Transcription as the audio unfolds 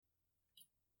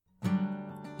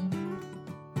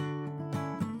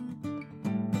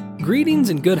Greetings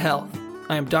and good health.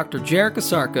 I am Dr. Jarek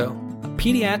Asarko, a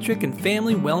pediatric and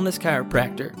family wellness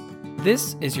chiropractor.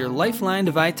 This is your Lifeline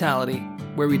to Vitality,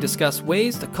 where we discuss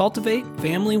ways to cultivate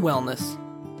family wellness.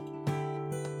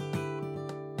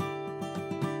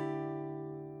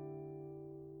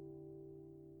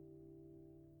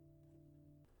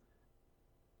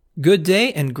 Good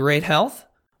day and great health.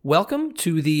 Welcome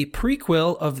to the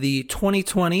prequel of the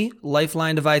 2020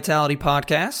 Lifeline to Vitality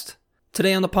podcast.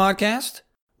 Today on the podcast,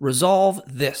 resolve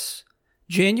this.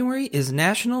 January is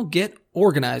National Get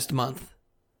Organized Month.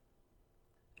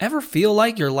 Ever feel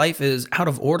like your life is out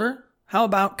of order? How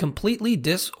about completely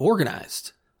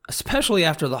disorganized? Especially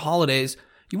after the holidays,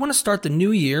 you want to start the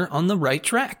new year on the right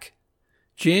track.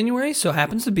 January so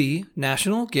happens to be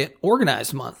National Get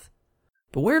Organized Month.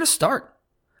 But where to start?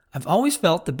 I've always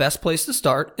felt the best place to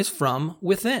start is from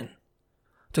within.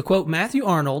 To quote Matthew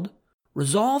Arnold,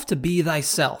 resolve to be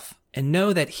thyself, and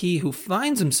know that he who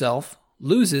finds himself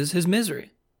loses his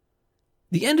misery.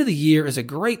 The end of the year is a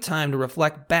great time to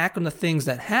reflect back on the things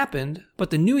that happened, but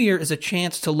the new year is a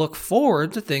chance to look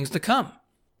forward to things to come.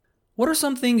 What are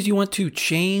some things you want to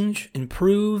change,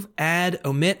 improve, add,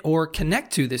 omit, or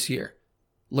connect to this year?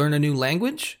 Learn a new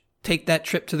language? Take that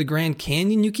trip to the Grand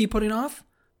Canyon you keep putting off?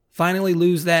 Finally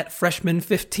lose that freshman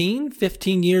 15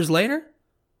 years later?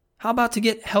 How about to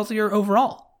get healthier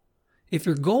overall? If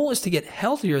your goal is to get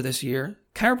healthier this year,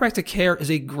 chiropractic care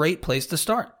is a great place to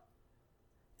start.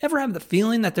 Ever have the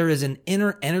feeling that there is an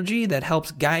inner energy that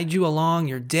helps guide you along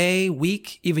your day,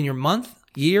 week, even your month,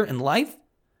 year, and life?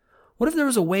 What if there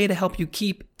was a way to help you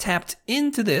keep tapped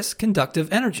into this conductive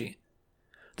energy?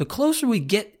 The closer we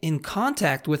get in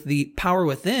contact with the power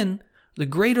within, the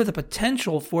greater the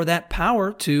potential for that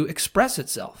power to express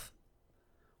itself.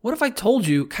 What if I told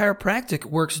you chiropractic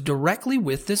works directly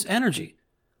with this energy?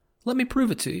 Let me prove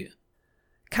it to you.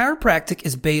 Chiropractic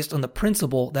is based on the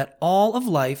principle that all of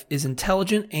life is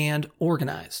intelligent and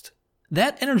organized.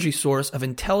 That energy source of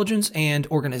intelligence and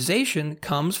organization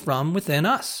comes from within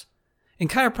us. In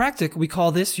chiropractic, we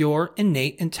call this your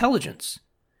innate intelligence.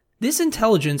 This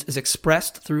intelligence is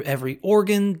expressed through every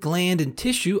organ, gland, and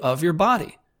tissue of your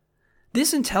body.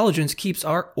 This intelligence keeps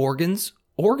our organs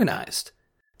organized.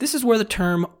 This is where the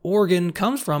term organ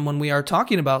comes from when we are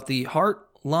talking about the heart,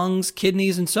 lungs,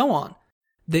 kidneys, and so on.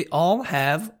 They all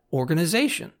have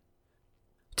organization.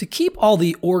 To keep all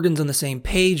the organs on the same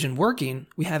page and working,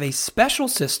 we have a special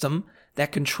system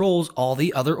that controls all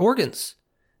the other organs.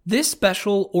 This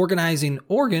special organizing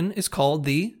organ is called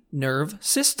the nerve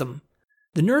system.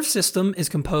 The nerve system is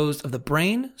composed of the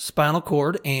brain, spinal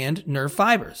cord, and nerve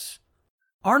fibers.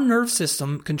 Our nerve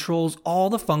system controls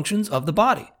all the functions of the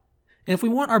body. And if we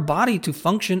want our body to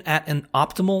function at an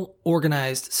optimal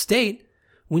organized state,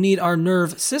 we need our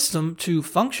nerve system to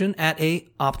function at an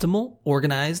optimal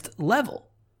organized level.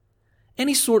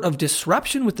 Any sort of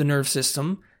disruption with the nerve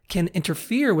system can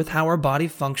interfere with how our body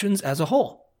functions as a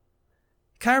whole.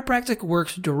 Chiropractic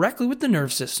works directly with the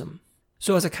nerve system.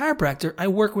 So as a chiropractor, I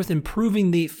work with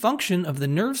improving the function of the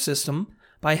nerve system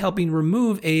by helping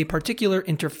remove a particular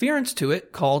interference to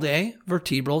it called a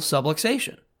vertebral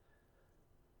subluxation.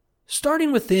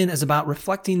 Starting within is about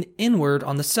reflecting inward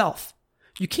on the self.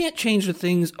 You can't change the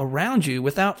things around you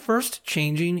without first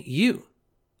changing you.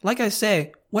 Like I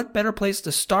say, what better place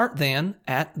to start than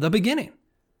at the beginning?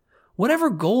 Whatever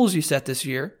goals you set this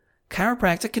year,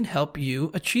 chiropractic can help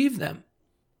you achieve them.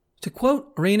 To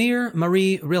quote Rainier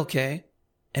Marie Rilke,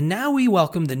 "And now we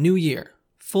welcome the new year,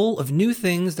 full of new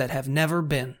things that have never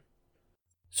been."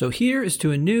 So here is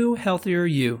to a new, healthier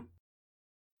you.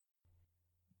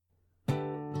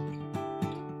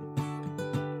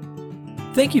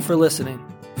 Thank you for listening.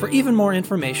 For even more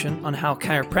information on how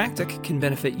chiropractic can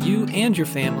benefit you and your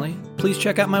family, please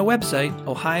check out my website,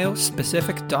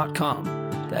 ohiospecific.com.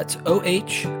 That's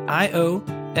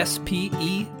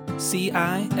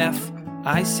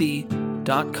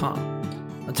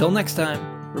ohiospecific.com. Until next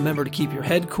time, remember to keep your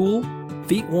head cool,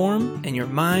 feet warm, and your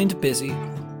mind busy.